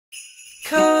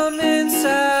Come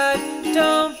inside,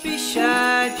 don't be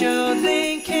shy.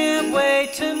 Jolene can't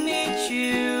wait to meet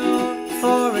you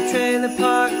for a trailer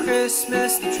park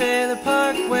Christmas the trailer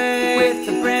park way, with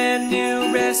a brand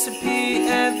new recipe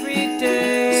every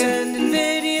day. Sending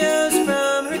videos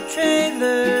from her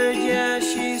trailer. Yeah,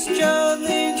 she's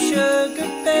Jolene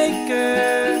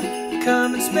Sugarbaker.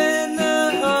 Come and spend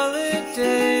the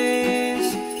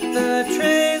holidays the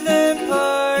trailer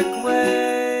park way.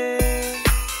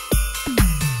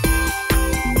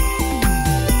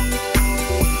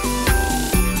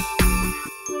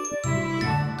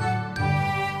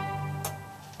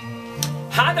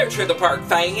 Hi there, Trailer Park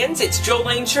fans. It's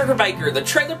Jolene Sugarbaker, the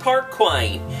Trailer Park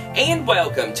Queen, and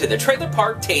welcome to the Trailer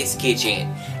Park Test Kitchen,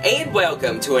 and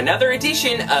welcome to another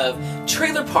edition of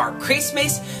Trailer Park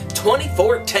Christmas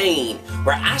 2014,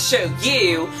 where I show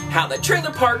you how the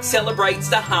Trailer Park celebrates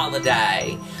the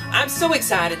holiday. I'm so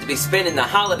excited to be spending the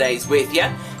holidays with you,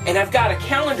 and I've got a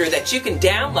calendar that you can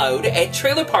download at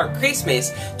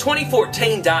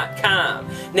trailerparkchristmas2014.com.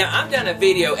 Now, I've done a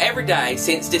video every day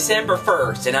since December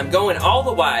 1st, and I'm going all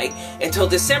the way until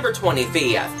December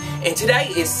 25th. And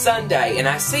today is Sunday, and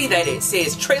I see that it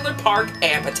says Trailer Park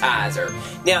Appetizer.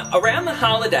 Now, around the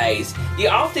holidays, you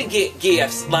often get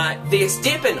gifts like this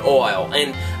dipping oil,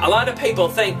 and a lot of people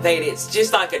think that it's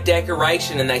just like a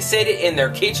decoration, and they set it in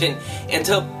their kitchen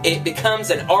until it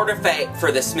becomes an artifact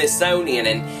for the Smithsonian.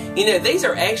 And you know, these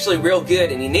are actually real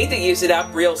good, and you need to use it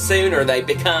up real soon or they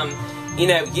become, you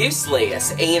know,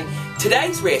 useless. And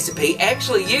today's recipe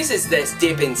actually uses this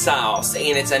dipping sauce,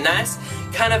 and it's a nice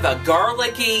kind of a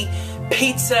garlicky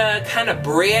pizza kind of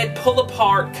bread, pull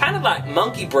apart, kind of like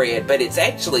monkey bread, but it's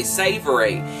actually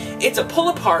savory. It's a pull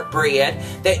apart bread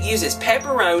that uses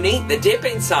pepperoni, the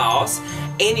dipping sauce,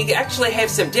 and you actually have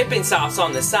some dipping sauce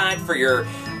on the side for your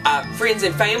friends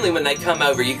and family when they come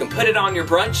over. You can put it on your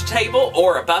brunch table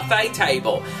or a buffet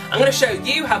table. I'm going to show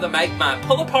you how to make my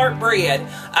pull-apart bread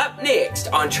up next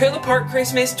on Trailer Park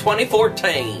Christmas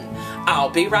 2014. I'll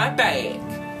be right back.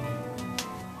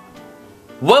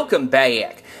 Welcome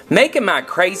back. Making my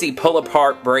crazy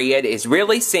pull-apart bread is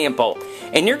really simple,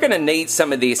 and you're going to need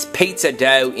some of this pizza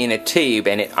dough in a tube,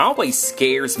 and it always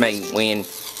scares me when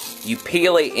you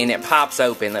peel it and it pops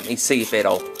open. Let me see if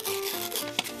it'll...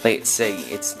 Let's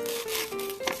see,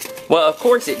 well, of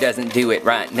course it doesn't do it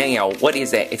right now. What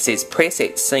is that? It says press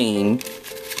it seam.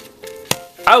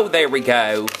 Oh, there we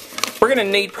go. We're going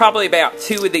to need probably about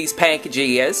 2 of these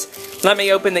packages. Let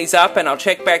me open these up and I'll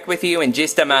check back with you in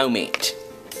just a moment.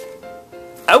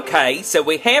 Okay, so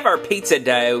we have our pizza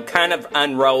dough kind of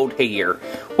unrolled here.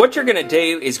 What you're going to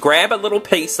do is grab a little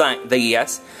piece like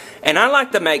this, and I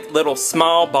like to make little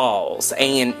small balls,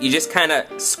 and you just kind of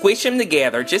squish them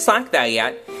together just like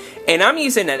that. And I'm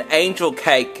using an angel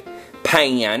cake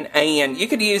pan, and you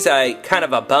could use a kind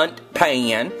of a bundt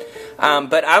pan,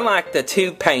 but I like the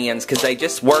tube pans because they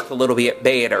just work a little bit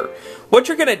better. What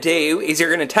you're going to do is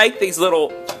you're going to take these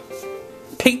little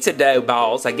pizza dough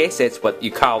balls, I guess that's what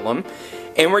you call them,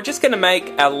 and we're just going to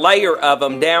make a layer of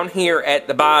them down here at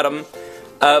the bottom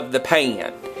of the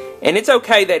pan. And it's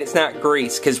okay that it's not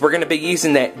greased because we're going to be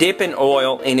using that dipping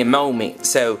oil in a moment.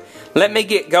 So let me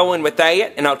get going with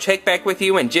that, and I'll check back with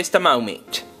you in just a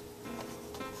moment.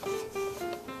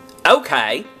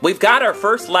 Okay, we've got our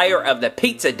first layer of the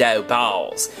pizza dough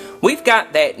balls. We've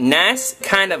got that nice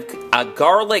kind of a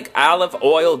garlic olive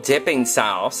oil dipping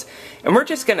sauce, and we're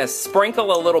just going to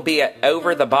sprinkle a little bit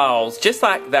over the balls just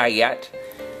like that.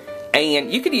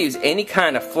 And you could use any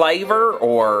kind of flavor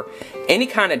or any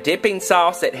kind of dipping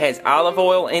sauce that has olive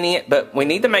oil in it, but we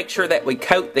need to make sure that we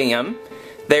coat them.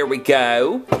 There we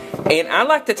go. And I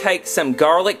like to take some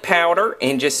garlic powder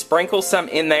and just sprinkle some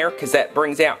in there because that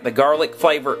brings out the garlic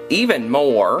flavor even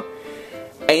more.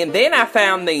 And then I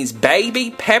found these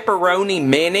baby pepperoni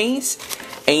minis,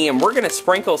 and we're going to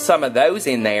sprinkle some of those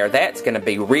in there. That's going to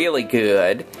be really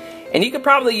good. And you could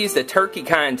probably use the turkey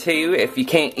kind too if you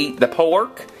can't eat the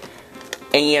pork.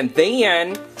 And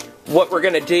then what we're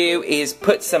going to do is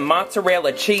put some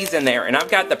mozzarella cheese in there. And I've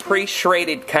got the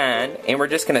pre-shredded kind. And we're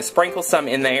just going to sprinkle some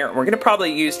in there. And we're going to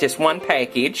probably use just one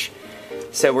package.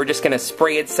 So we're just going to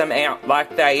spread some out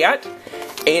like that.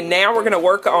 And now we're going to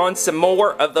work on some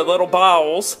more of the little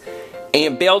balls.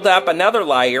 And build up another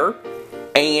layer.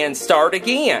 And start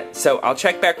again. So I'll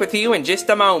check back with you in just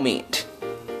a moment.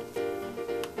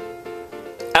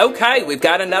 Okay, we've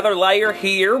got another layer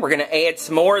here. We're going to add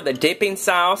some more of the dipping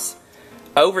sauce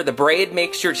over the bread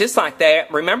mixture, just like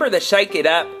that. Remember to shake it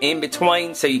up in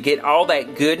between so you get all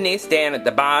that goodness down at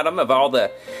the bottom of all the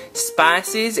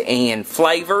spices and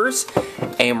flavors.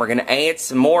 And we're going to add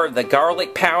some more of the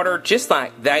garlic powder, just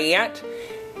like that.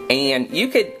 And you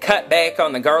could cut back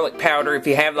on the garlic powder if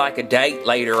you have like a date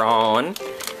later on.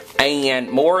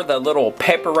 And more of the little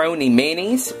pepperoni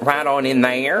minis right on in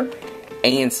there.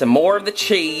 And some more of the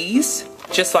cheese,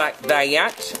 just like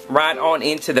that, right on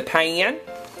into the pan.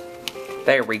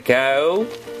 There we go.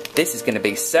 This is going to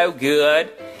be so good.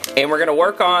 And we're going to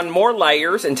work on more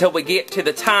layers until we get to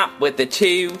the top with the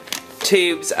 2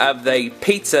 tubes of the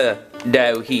pizza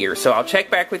dough here. So I'll check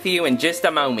back with you in just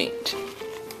a moment.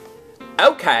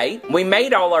 Okay, we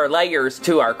made all our layers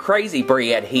to our crazy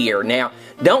bread here. Now,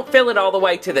 don't fill it all the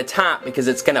way to the top because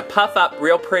it's going to puff up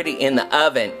real pretty in the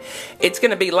oven. It's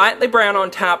going to be lightly brown on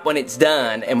top when it's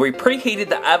done, and we preheated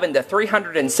the oven to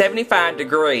 375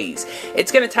 degrees.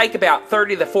 It's going to take about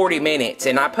 30 to 40 minutes,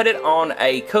 and I put it on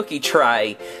a cookie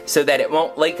tray so that it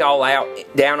won't leak all out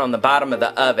down on the bottom of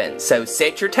the oven. So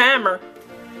set your timer.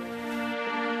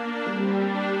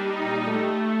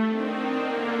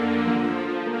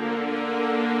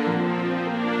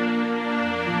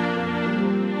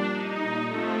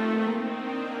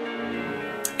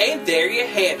 And there you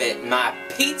have it, my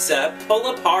pizza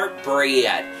pull-apart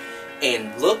bread.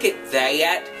 And look at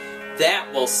that.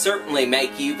 That will certainly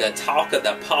make you the talk of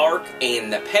the park.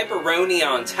 And the pepperoni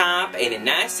on top, and it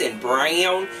nice and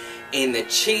brown, and the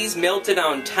cheese melted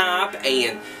on top,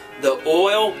 and the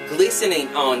oil glistening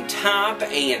on top,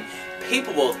 and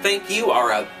people will think you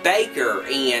are a baker.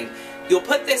 And you'll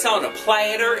put this on a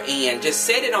platter and just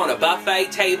set it on a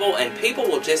buffet table, and people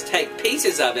will just take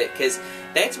pieces of it because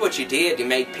that's what you did. You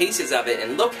made pieces of it,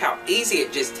 and look how easy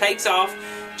it just takes off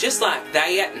just like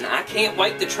that. And I can't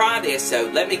wait to try this, so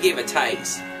let me give a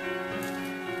taste.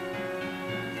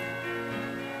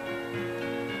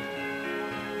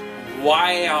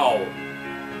 Wow,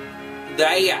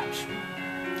 that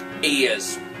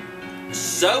is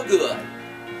so good.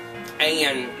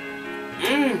 And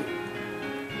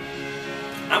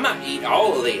I might eat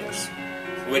all of this,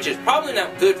 which is probably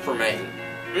not good for me.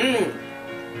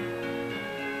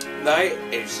 That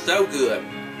is so good.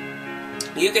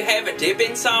 You could have a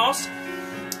dipping sauce.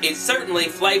 It's certainly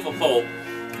flavorful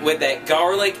with that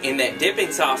garlic and that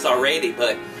dipping sauce already,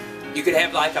 but you could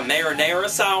have like a marinara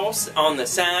sauce on the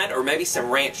side, or maybe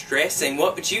some ranch dressing.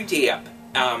 What would you dip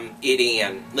it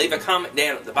in? Leave a comment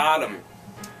down at the bottom.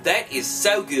 That is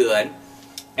so good,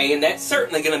 and that's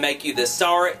certainly going to make you the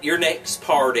star at your next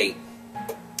party.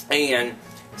 And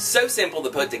so simple to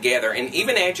put together, and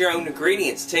even add your own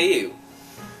ingredients too.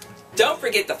 Don't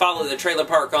forget to follow the Trailer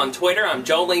Park on Twitter. I'm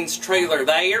Jolene's Trailer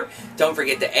there. Don't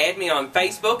forget to add me on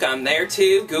Facebook. I'm there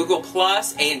too. Google+.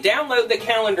 And download the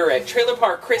calendar at Trailer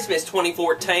Park Christmas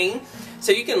 2014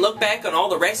 so you can look back on all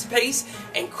the recipes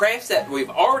and crafts that we've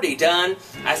already done.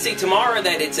 I see tomorrow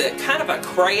that it's a kind of a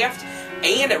craft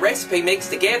and a recipe mixed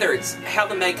together. It's how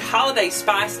to make holiday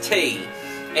spice tea.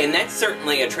 And that's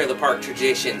certainly a Trailer Park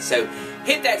tradition. So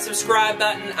hit that subscribe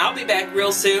button. I'll be back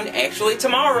real soon, actually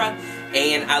tomorrow.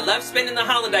 And I love spending the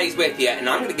holidays with you, and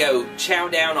I'm going to go chow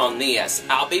down on this.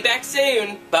 I'll be back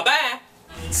soon. Bye-bye.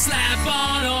 Slap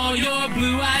on all your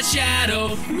blue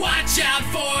eyeshadow. Watch out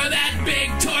for that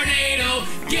big tornado.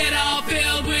 Get all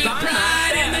filled with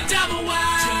pride in the double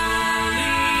wide.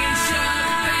 Jolene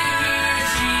Sugarbaker,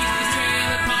 she's the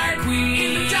trailer park queen.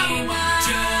 In the double wide.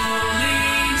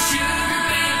 Jolene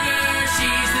Sugarbaker,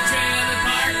 she's the trailer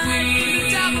park queen. In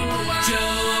the double wide.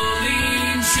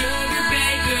 Jolene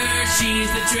Sugarbaker, she's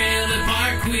the trailer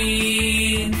park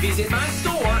queen. Visit my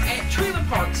store at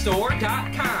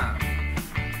trailerparkstore.com.